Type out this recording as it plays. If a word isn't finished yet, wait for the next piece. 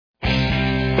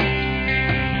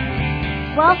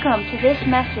Welcome to this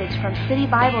message from City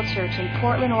Bible Church in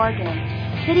Portland, Oregon.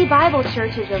 City Bible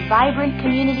Church is a vibrant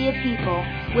community of people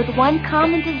with one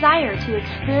common desire to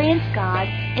experience God,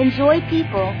 enjoy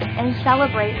people, and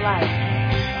celebrate life.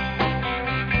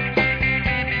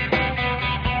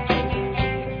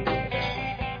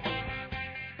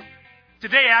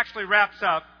 Today actually wraps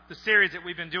up the series that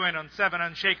we've been doing on 7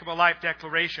 unshakable life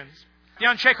declarations. The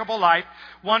unshakable life,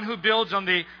 one who builds on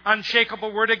the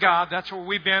unshakable Word of God. That's where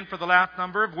we've been for the last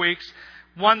number of weeks.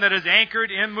 One that is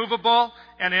anchored, immovable,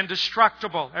 and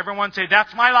indestructible. Everyone say,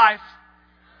 that's my life.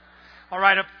 All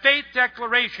right, a faith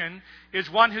declaration is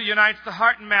one who unites the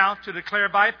heart and mouth to declare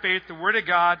by faith the Word of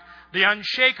God, the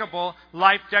unshakable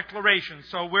life declaration.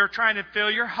 So we're trying to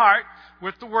fill your heart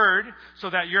with the Word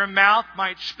so that your mouth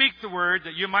might speak the Word,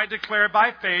 that you might declare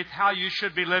by faith how you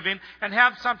should be living and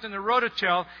have something to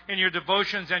rototell in your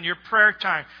devotions and your prayer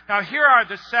time. Now here are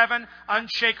the 7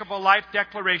 unshakable life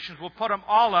declarations. We'll put them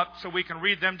all up so we can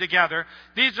read them together.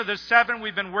 These are the 7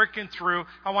 we've been working through.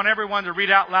 I want everyone to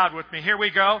read out loud with me. Here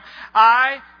we go.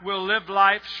 I will live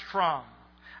life strong.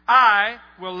 I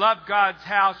will love God's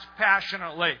house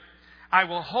passionately. I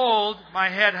will hold my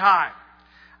head high.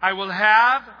 I will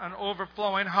have an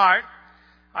overflowing heart.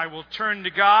 I will turn to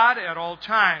God at all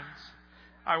times.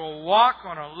 I will walk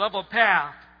on a level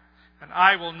path. And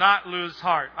I will not lose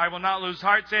heart. I will not lose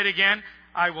heart. Say it again.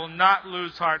 I will not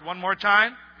lose heart. One more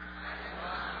time.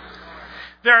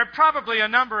 There are probably a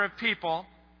number of people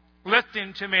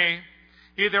listening to me,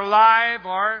 either live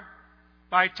or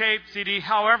by tape, CD,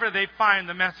 however they find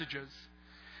the messages,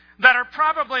 that are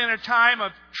probably in a time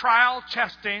of trial,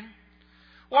 testing,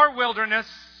 or wilderness,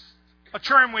 a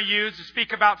term we use to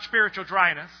speak about spiritual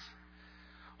dryness,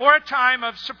 or a time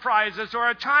of surprises, or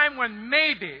a time when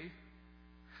maybe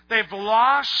they've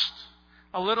lost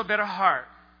a little bit of heart.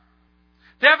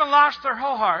 They haven't lost their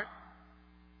whole heart,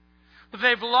 but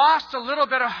they've lost a little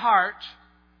bit of heart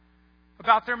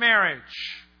about their marriage,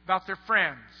 about their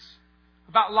friends,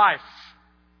 about life,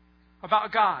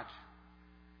 about God.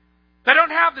 They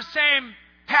don't have the same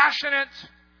passionate,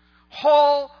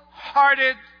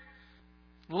 wholehearted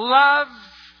love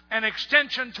and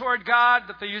extension toward God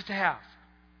that they used to have.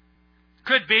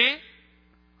 Could be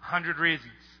 100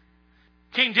 reasons.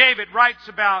 King David writes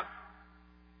about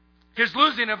his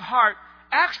losing of heart.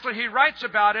 Actually, he writes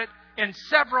about it in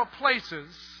several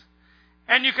places.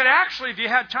 And you could actually, if you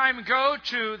had time, go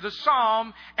to the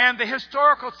Psalm and the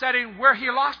historical setting where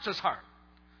he lost his heart.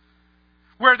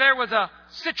 Where there was a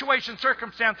situation,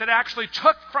 circumstance that actually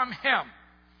took from him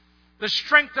the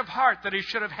strength of heart that he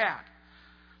should have had.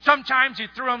 Sometimes he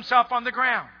threw himself on the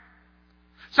ground.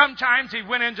 Sometimes he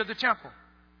went into the temple.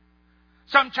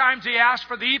 Sometimes he asked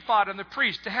for the ephod and the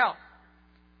priest to help.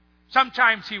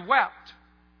 Sometimes he wept.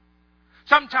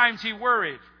 Sometimes he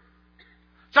worried.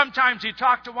 Sometimes he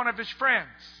talked to one of his friends.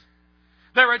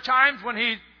 There were times when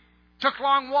he took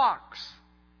long walks.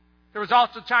 There was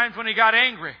also times when he got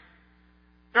angry.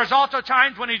 There's also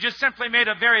times when he just simply made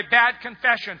a very bad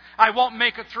confession. I won't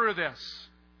make it through this.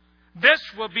 This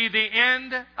will be the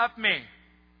end of me.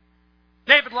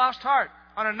 David lost heart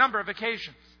on a number of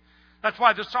occasions. That's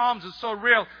why the Psalms is so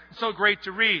real and so great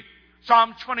to read.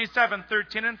 Psalm 27,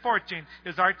 13 and 14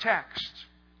 is our text.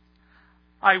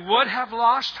 I would have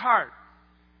lost heart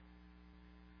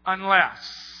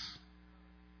unless.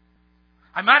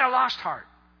 I might have lost heart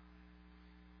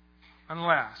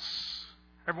unless.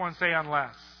 Everyone say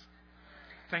unless.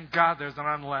 Thank God there's an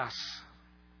unless.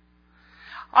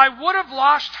 I would have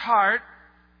lost heart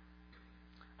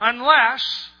unless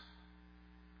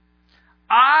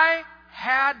I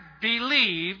had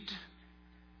believed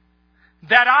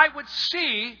that I would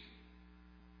see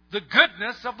the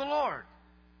goodness of the Lord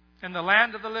in the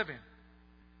land of the living.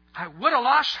 I would have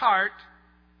lost heart,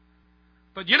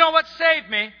 but you know what saved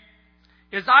me?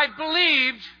 Is I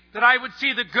believed that I would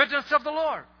see the goodness of the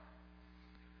Lord.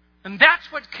 And that's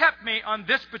what kept me on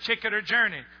this particular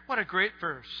journey. What a great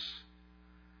verse.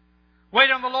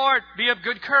 Wait on the Lord, be of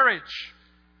good courage,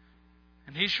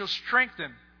 and He shall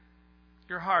strengthen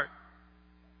your heart.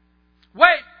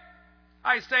 Wait,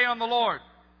 I say, on the Lord.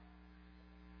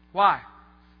 Why?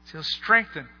 He'll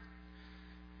strengthen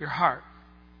your heart.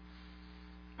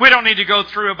 We don't need to go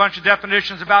through a bunch of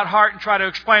definitions about heart and try to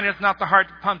explain it. It's not the heart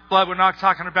that pumps blood. We're not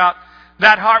talking about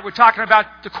that heart. We're talking about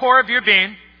the core of your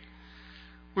being.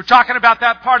 We're talking about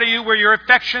that part of you where your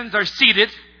affections are seated.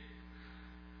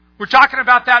 We're talking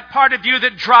about that part of you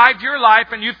that drives your life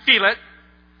and you feel it.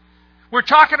 We're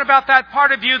talking about that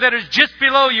part of you that is just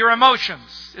below your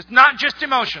emotions. It's not just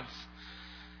emotions.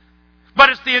 But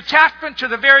it's the attachment to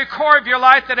the very core of your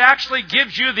life that actually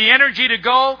gives you the energy to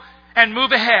go and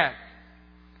move ahead.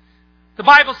 The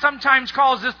Bible sometimes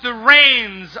calls this the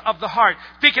reins of the heart.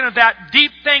 Speaking of that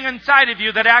deep thing inside of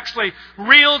you that actually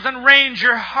reels and reins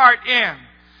your heart in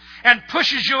and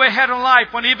pushes you ahead in life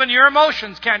when even your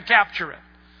emotions can't capture it.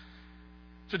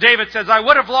 So David says, I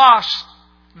would have lost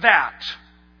that.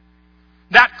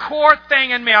 That core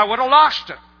thing in me, I would have lost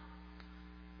it.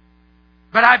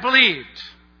 But I believed.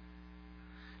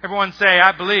 Everyone say,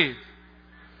 I believe.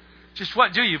 Just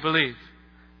what do you believe?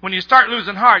 When you start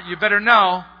losing heart, you better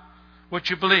know what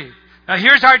you believe. Now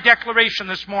here's our declaration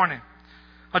this morning.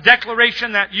 A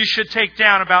declaration that you should take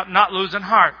down about not losing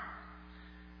heart.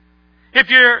 If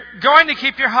you're going to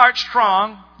keep your heart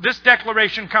strong, this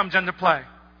declaration comes into play.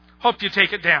 Hope you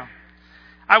take it down.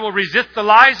 I will resist the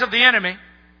lies of the enemy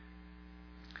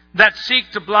that seek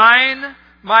to blind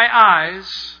my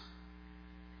eyes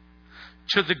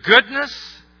to the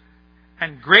goodness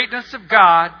and greatness of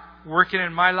God working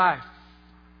in my life.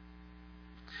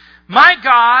 My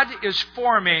God is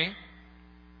for me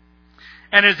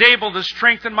and is able to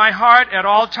strengthen my heart at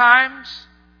all times.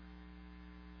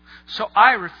 So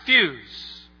I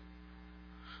refuse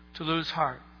to lose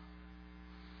heart.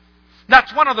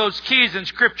 That's one of those keys in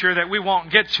Scripture that we won't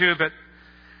get to, but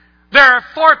there are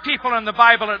 4 people in the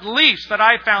Bible at least that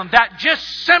I found that just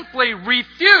simply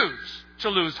refused to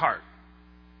lose heart.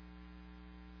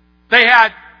 They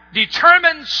had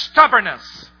determined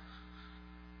stubbornness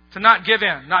to not give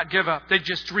in, not give up. They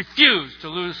just refused to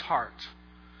lose heart.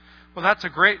 Well, that's a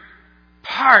great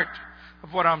part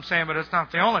of what I'm saying, but it's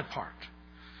not the only part.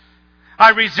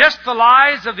 I resist the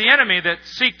lies of the enemy that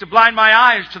seek to blind my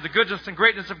eyes to the goodness and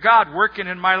greatness of God working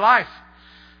in my life.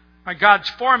 My God's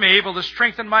for me, able to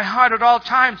strengthen my heart at all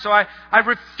times, so I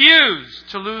refuse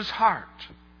to lose heart.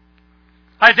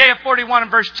 Isaiah 41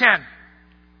 and verse 10.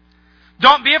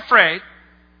 Don't be afraid.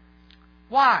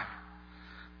 Why?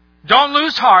 Don't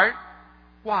lose heart.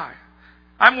 Why?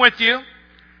 I'm with you.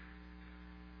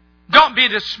 Don't be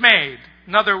dismayed.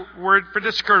 Another word for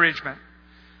discouragement.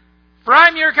 For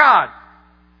I'm your God.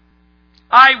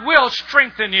 I will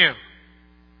strengthen you.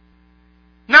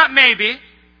 Not maybe.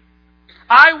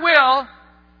 I will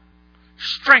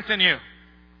strengthen you.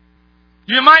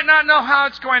 You might not know how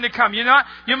it's going to come.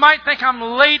 You might think I'm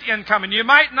late in coming. You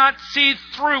might not see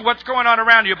through what's going on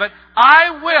around you. But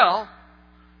I will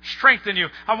strengthen you.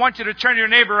 I want you to turn to your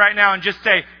neighbor right now and just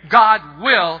say, God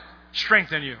will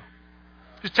strengthen you.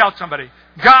 Just tell somebody,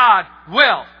 God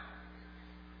will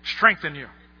strengthen you.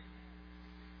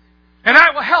 And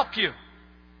I will help you.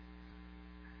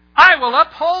 I will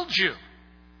uphold you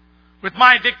with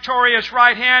my victorious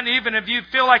right hand. Even if you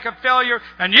feel like a failure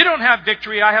and you don't have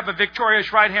victory, I have a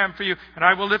victorious right hand for you. And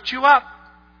I will lift you up.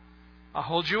 I'll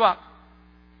hold you up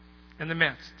in the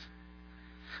midst.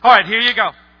 All right, here you go.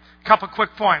 A couple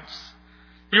quick points.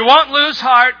 You won't lose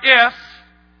heart if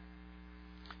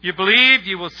you believe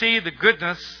you will see the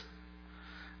goodness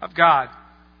of God.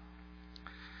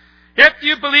 If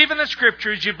you believe in the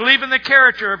Scriptures, you believe in the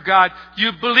character of God,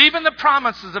 you believe in the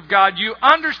promises of God, you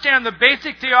understand the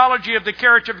basic theology of the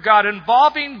character of God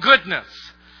involving goodness,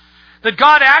 that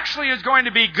God actually is going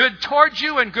to be good towards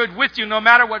you and good with you no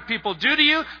matter what people do to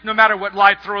you, no matter what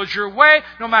life throws your way,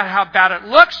 no matter how bad it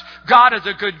looks. God is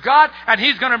a good God and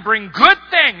He's going to bring good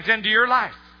things into your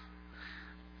life.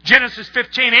 Genesis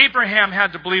 15, Abraham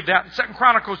had to believe that. In 2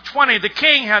 Chronicles 20, the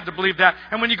king had to believe that.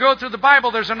 And when you go through the Bible,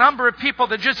 there's a number of people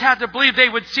that just had to believe they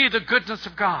would see the goodness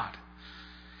of God.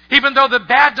 Even though the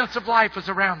badness of life was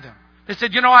around them. They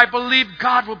said, I believe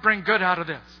God will bring good out of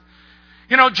this.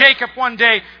 Jacob one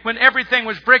day, when everything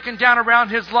was breaking down around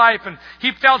his life and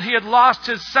he felt he had lost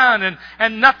his son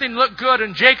and nothing looked good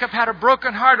and Jacob had a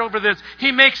broken heart over this,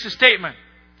 he makes a statement.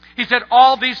 He said,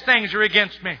 all these things are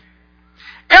against me.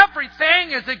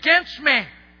 Everything is against me.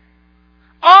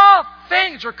 All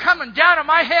things are coming down on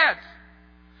my head.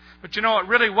 But it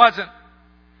really wasn't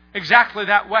exactly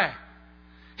that way.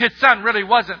 His son really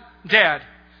wasn't dead.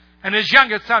 And his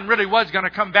youngest son really was going to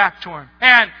come back to him.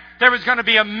 And there was going to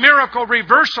be a miracle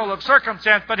reversal of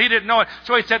circumstance, but he didn't know it.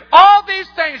 So he said, all these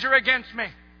things are against me.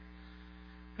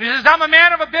 And he says, I'm a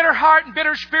man of a bitter heart and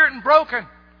bitter spirit and broken.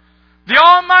 The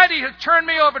Almighty has turned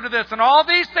me over to this, and all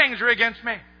these things are against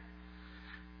me.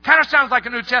 Kind of sounds like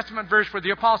a New Testament verse where the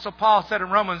Apostle Paul said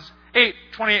in Romans 8,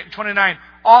 28 and 29,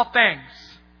 all things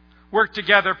work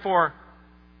together for,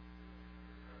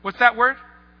 what's that word?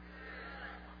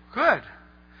 Good.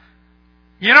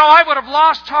 I would have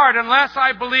lost heart unless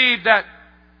I believed that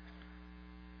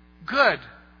good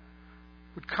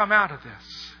would come out of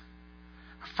this.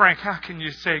 Frank, how can you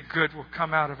say good will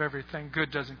come out of everything? Good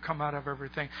doesn't come out of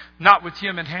everything. Not with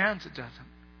human hands, it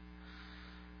doesn't.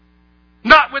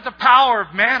 Not with the power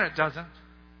of man, it doesn't.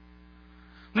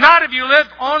 Not if you live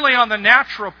only on the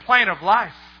natural plane of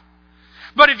life.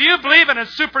 But if you believe in a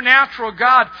supernatural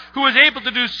God who is able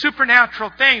to do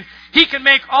supernatural things, He can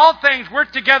make all things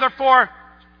work together for,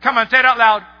 come on, say it out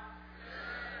loud,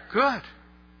 good.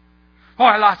 Oh,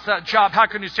 I lost that job. How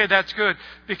can you say that's good?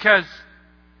 Because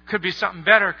it could be something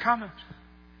better coming.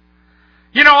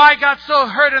 You know, I got so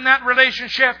hurt in that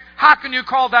relationship. How can you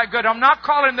call that good? I'm not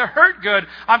calling the hurt good.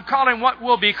 I'm calling what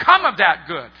will become of that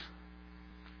good.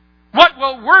 What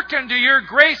will work into your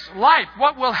grace life?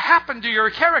 What will happen to your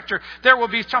character? There will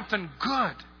be something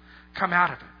good come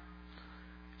out of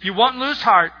it. You won't lose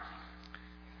heart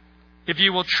if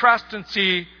you will trust and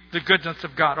see the goodness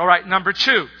of God. All right, number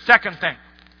 2, second thing.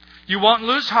 You won't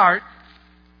lose heart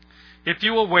if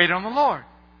you will wait on the Lord.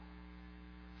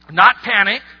 Not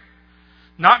panic,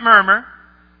 not murmur,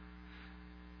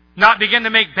 not begin to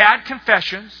make bad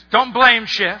confessions. Don't blame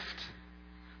shift.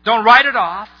 Don't write it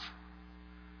off.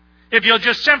 If you'll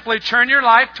just simply turn your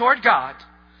life toward God.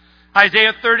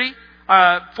 Isaiah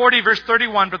 40 verse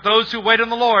 31, but those who wait on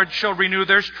the Lord shall renew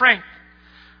their strength.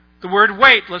 The word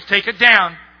wait, let's take it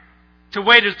down. To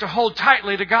wait is to hold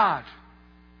tightly to God.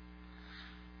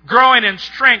 Growing in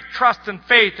strength, trust, and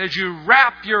faith as you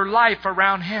wrap your life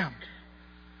around Him.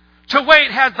 To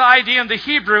wait has the idea in the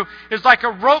Hebrew is like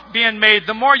a rope being made.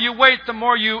 The more you wait, the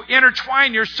more you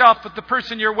intertwine yourself with the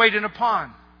person you're waiting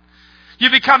upon. You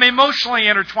become emotionally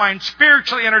intertwined,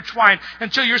 spiritually intertwined,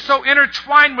 until you're so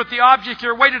intertwined with the object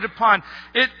you're waited upon,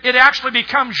 it actually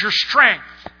becomes your strength.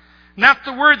 And that's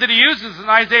the word that he uses in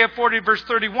Isaiah 40 verse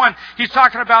 31. He's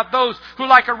talking about those who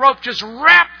like a rope just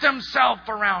wrap themselves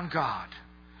around God.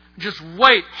 Just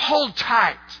wait, hold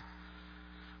tight.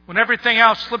 When everything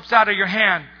else slips out of your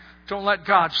hand, don't let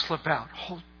God slip out.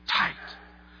 Hold tight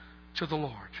to the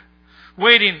Lord.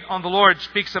 Waiting on the Lord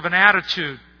speaks of an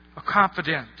attitude, a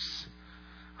confidence,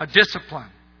 a discipline.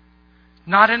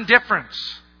 Not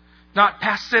indifference, not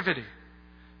passivity,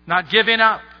 not giving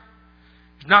up,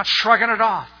 not shrugging it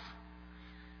off.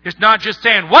 It's not just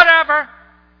saying, whatever.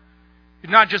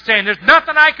 It's not just saying, there's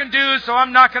nothing I can do, so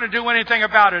I'm not going to do anything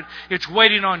about it. It's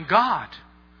waiting on God.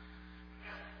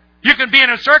 You can be in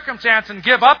a circumstance and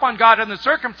give up on God in the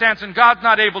circumstance and God's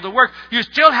not able to work. You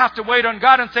still have to wait on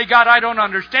God and say, God, I don't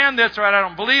understand this or I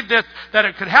don't believe this, that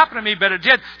it could happen to me, but it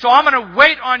did. So I'm going to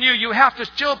wait on you. You have to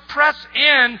still press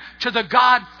in to the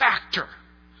God factor.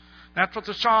 That's what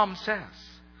the Psalm says.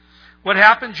 What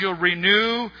happens? You'll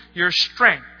renew your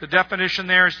strength. The definition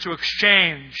there is to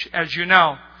exchange. As you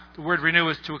know, the word renew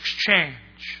is to exchange.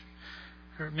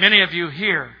 There are many of you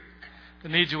here that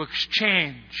need to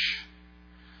exchange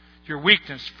your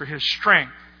weakness for His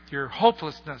strength, your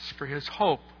hopelessness for His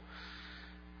hope,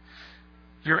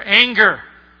 your anger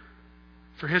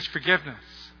for His forgiveness,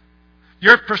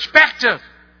 your perspective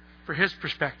for His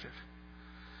perspective.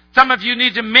 Some of you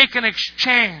need to make an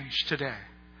exchange today.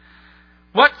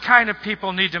 What kind of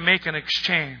people need to make an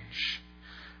exchange?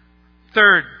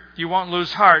 Third, you won't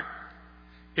lose heart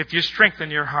if you strengthen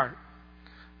your heart.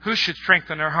 Who should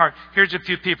strengthen their heart? Here's a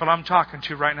few people I'm talking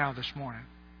to right now this morning.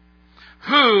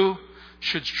 Who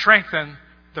should strengthen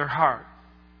their heart?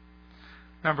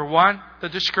 Number 1, the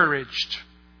discouraged.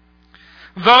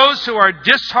 Those who are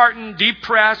disheartened,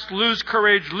 depressed, lose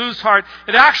courage, lose heart.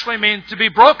 It actually means to be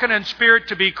broken in spirit,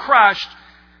 to be crushed,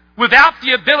 without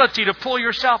the ability to pull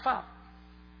yourself up.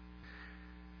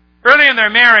 Early in their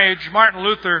marriage, Martin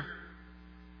Luther,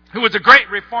 who was a great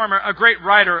reformer, a great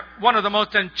writer, one of the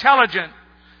most intelligent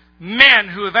men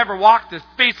who have ever walked the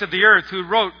face of the earth, who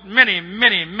wrote many,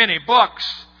 many, many books.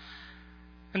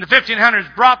 In the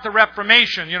 1500s, brought the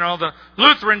Reformation. You know, the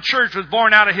Lutheran Church was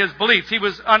born out of his beliefs. He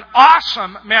was an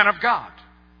awesome man of God.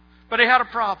 But he had a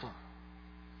problem.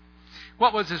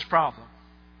 What was his problem?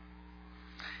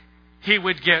 He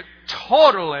would get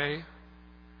totally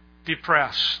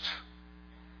depressed.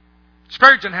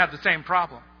 Spurgeon had the same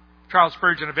problem. Charles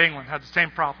Spurgeon of England had the same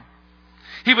problem.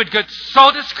 He would get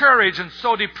so discouraged and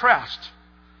so depressed.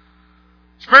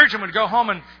 Spurgeon would go home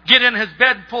and get in his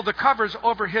bed and pull the covers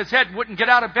over his head, wouldn't get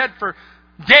out of bed for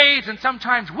days and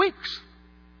sometimes weeks.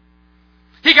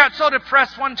 He got so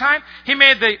depressed one time, he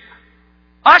made the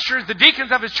ushers, the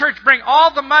deacons of his church, bring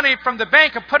all the money from the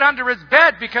bank and put under his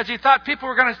bed because he thought people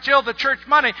were going to steal the church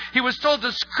money. He was so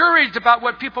discouraged about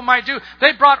what people might do.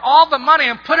 They brought all the money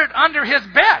and put it under his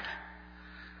bed.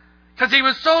 Because he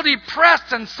was so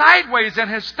depressed and sideways in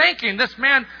his thinking. This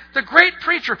man, the great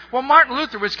preacher. Well, Martin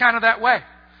Luther was kind of that way.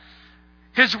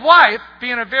 His wife,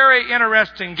 being a very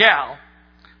interesting gal,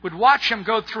 would watch him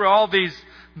go through all these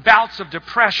bouts of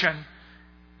depression,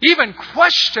 even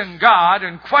question God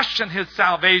and question His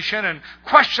salvation and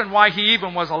question why he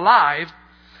even was alive.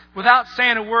 Without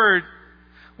saying a word,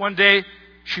 one day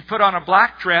she put on a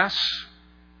black dress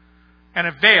and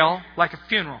a veil like a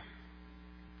funeral.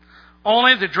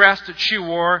 Only the dress that she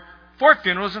wore for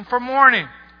funerals and for mourning.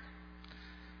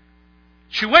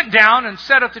 She went down and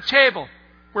sat at the table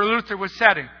where Luther was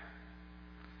sitting.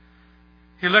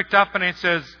 He looked up and he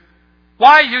says,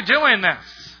 "Why are you doing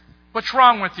this? What's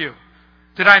wrong with you?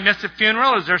 Did I miss a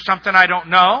funeral? Is there something I don't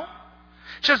know?"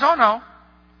 She says, "Oh no."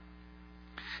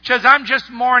 She says, "I'm just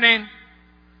mourning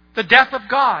the death of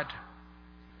God."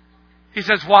 He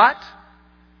says, "What?"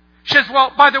 She says,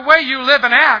 "Well, by the way you live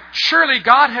and act, surely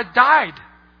God had died."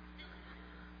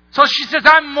 So she says,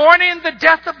 "I'm mourning the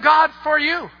death of God for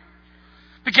you.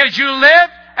 Because you live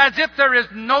as if there is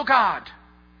no God."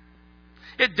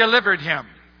 It delivered him.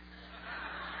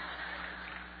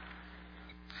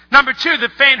 Number 2, the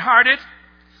faint-hearted.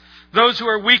 Those who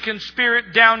are weak in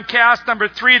spirit, downcast. Number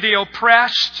 3, the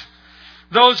oppressed.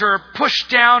 Those who are pushed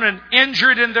down and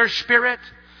injured in their spirit.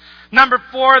 Number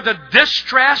 4, the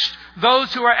distressed.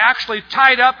 Those who are actually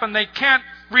tied up and they can't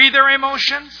free their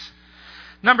emotions.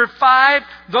 Number 5,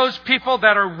 those people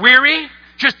that are weary,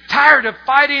 just tired of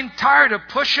fighting, tired of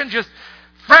pushing, just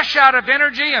fresh out of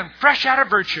energy and fresh out of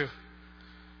virtue.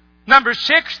 Number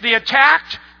 6, the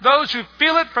attacked. Those who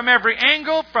feel it from every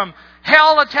angle, from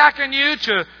hell attacking you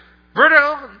to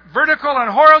vertical and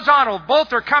horizontal.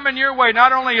 Both are coming your way.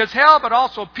 Not only as hell, but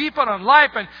also people and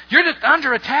life. And you're just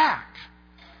under attack.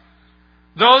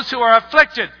 Those who are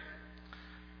afflicted.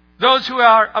 Those who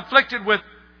are afflicted with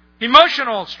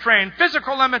emotional strain,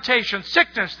 physical limitations,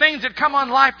 sickness, things that come on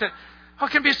life that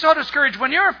can be so discouraged.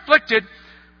 When you're afflicted,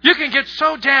 you can get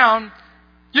so down.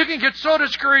 You can get so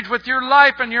discouraged with your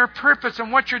life and your purpose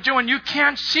and what you're doing. You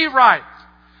can't see right.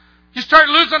 You start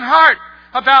losing heart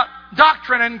about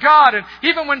doctrine and God. And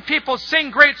even when people sing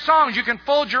great songs, you can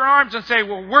fold your arms and say,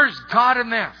 "Well, where's God in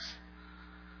this?"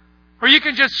 Or you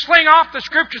can just sling off the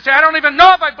Scripture and say, "I don't even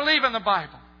know if I believe in the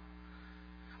Bible."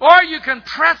 Or you can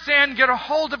press in, get a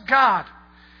hold of God,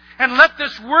 and let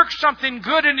this work something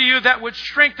good into you that would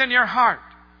strengthen your heart.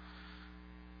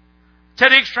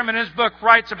 Ted Ekstrom in his book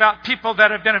writes about people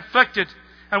that have been afflicted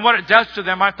and what it does to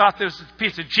them. I thought this was a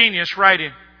piece of genius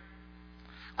writing.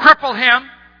 Cripple him,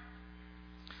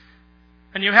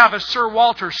 and you have a Sir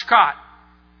Walter Scott.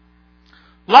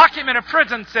 Lock him in a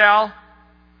prison cell,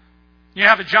 you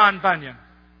have a John Bunyan.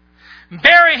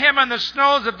 Bury him in the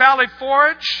snows of Valley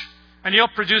Forge, and you'll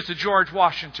produce a George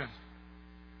Washington.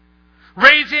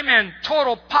 Raise him in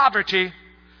total poverty,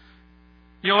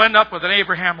 you'll end up with an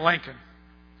Abraham Lincoln.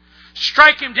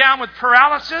 Strike him down with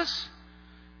paralysis,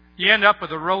 you end up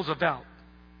with a Roosevelt.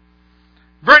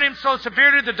 Burn him so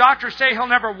severely the doctors say he'll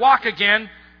never walk again,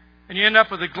 and you end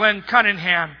up with a Glenn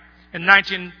Cunningham in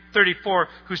 1934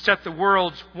 who set the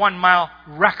world's 1-mile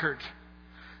record.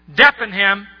 Deafen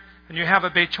him, and you have a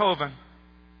Beethoven.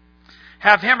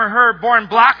 Have him or her born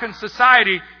black in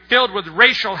society filled with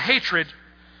racial hatred,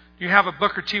 you have a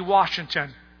Booker T.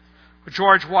 Washington, a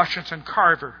George Washington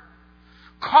Carver.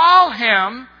 Call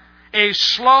him a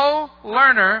slow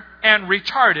learner and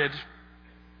retarded.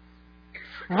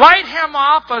 Write him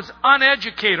off as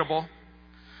uneducatable,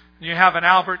 and you have an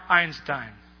Albert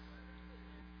Einstein.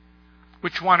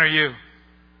 Which one are you?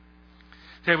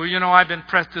 Say, "Well, I've been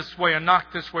pressed this way and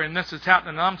knocked this way, and this is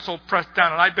happening, and I'm so pressed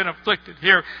down, and I've been afflicted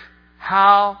here."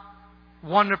 How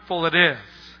wonderful it is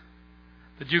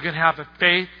that you can have a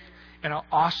faith in an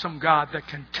awesome God that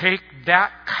can take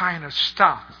that kind of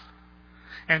stuff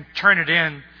and turn it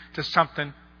into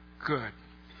something good.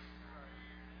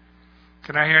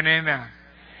 Can I hear an amen?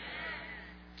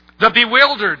 The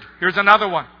bewildered. Here's another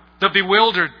one. The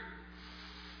bewildered.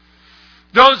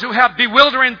 Those who have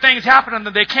bewildering things happen to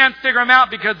them, they can't figure them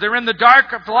out because they're in the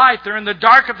dark of life. They're in the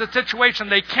dark of the situation.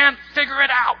 They can't figure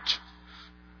it out.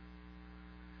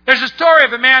 There's a story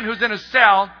of a man who's in a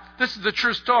cell. This is a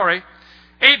true story.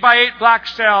 8x8 black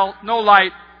cell, no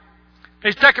light.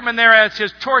 They stuck him in there as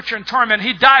his torture and torment.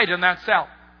 He died in that cell.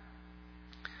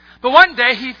 But one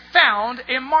day he found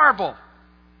a marble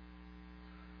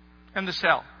in the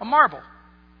cell. A marble.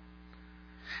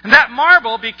 And that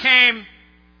marble became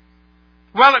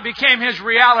his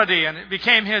reality, and it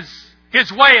became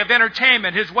his way of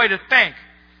entertainment, his way to think.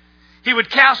 He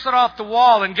would cast it off the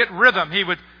wall and get rhythm. He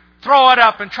would throw it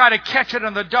up and try to catch it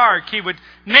in the dark. He would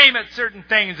name it certain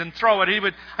things and throw it.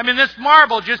 This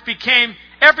marble just became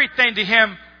everything to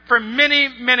him for many,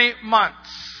 many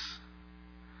months.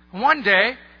 One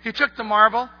day, he took the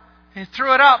marble and he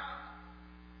threw it up.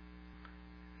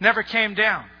 Never came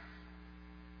down.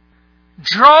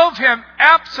 Drove him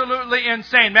absolutely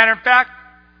insane. Matter of fact,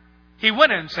 he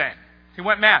went insane. He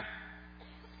went mad.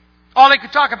 All he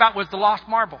could talk about was the lost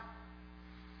marble.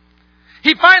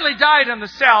 He finally died in the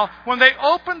cell. When they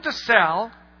opened the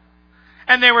cell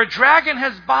and they were dragging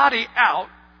his body out,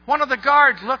 one of the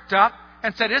guards looked up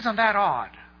and said, "Isn't that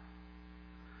odd?"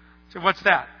 I said, "What's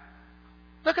that?"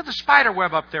 "Look at the spider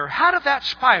web up there. How did that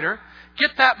spider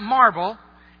get that marble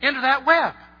into that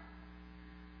web?"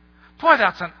 "Boy,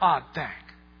 that's an odd thing."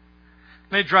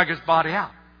 And they drug his body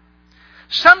out.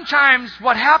 Sometimes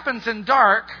what happens in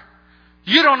dark,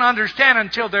 you don't understand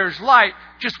until there's light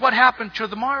just what happened to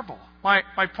the marble.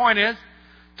 My point is,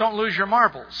 don't lose your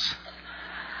marbles.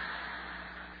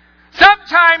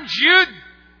 Sometimes you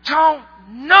don't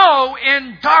know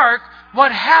in dark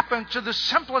what happened to the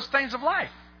simplest things of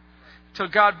life. Till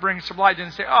God brings some light in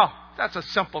and say, "Oh, that's a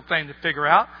simple thing to figure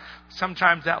out."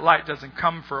 Sometimes that light doesn't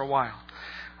come for a while.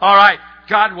 All right,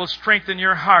 God will strengthen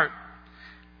your heart.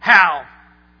 How?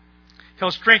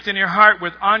 He'll strengthen your heart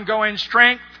with ongoing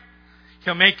strength.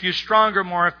 He'll make you stronger,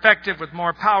 more effective, with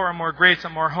more power, more grace,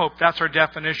 and more hope. That's our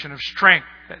definition of strength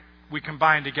that we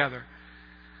combine together.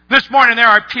 This morning there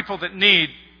are people that need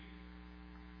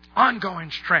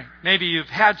ongoing strength. Maybe you've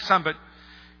had some, but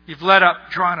you've let up,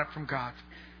 drawn it from God.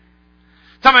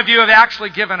 Some of you have actually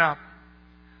given up.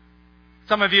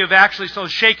 Some of you have actually so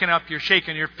shaken up, you're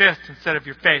shaking your fist instead of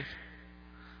your faith.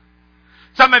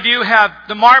 Some of you have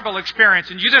the marble experience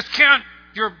and you just can't,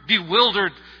 you're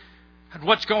bewildered at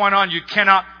what's going on. You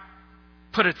cannot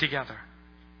put it together.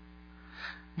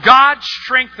 God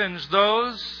strengthens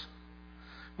those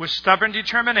with stubborn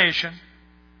determination.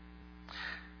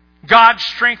 God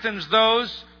strengthens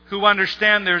those who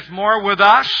understand there's more with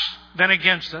us than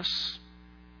against us.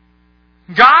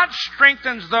 God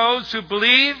strengthens those who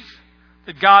believe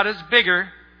that God is bigger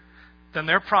than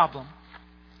their problem.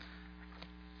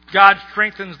 God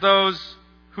strengthens those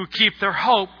who keep their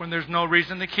hope when there's no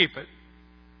reason to keep it.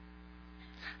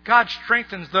 God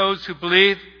strengthens those who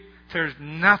believe there's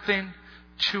nothing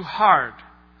too hard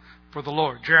for the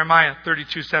Lord. Jeremiah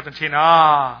 32:17.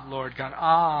 Ah, Lord God.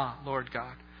 Ah, Lord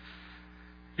God.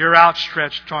 Your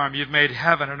outstretched arm. You've made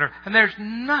heaven and earth. And there's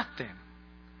nothing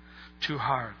too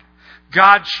hard.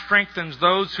 God strengthens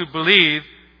those who believe.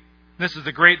 This is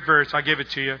the great verse. I'll give it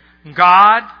to you.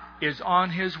 God is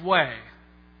on His way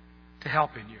to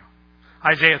helping you.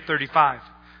 Isaiah 35,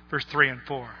 verse 3 and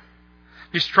 4.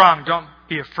 Be strong, don't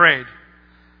be afraid.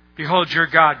 Behold, your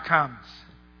God comes,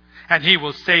 and He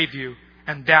will save you,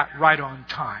 and that right on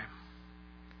time.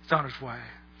 It's on His way.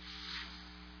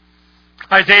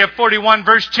 Isaiah 41,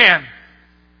 verse 10.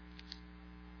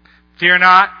 Fear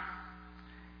not.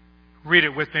 Read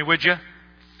it with me, would you?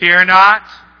 Fear not,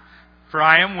 for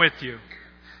I am with you.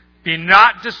 Be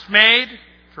not dismayed,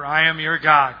 for I am your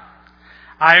God.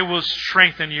 I will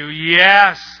strengthen you.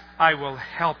 Yes, I will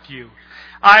help you.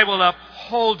 I will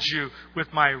uphold you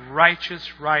with my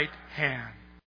righteous right hand.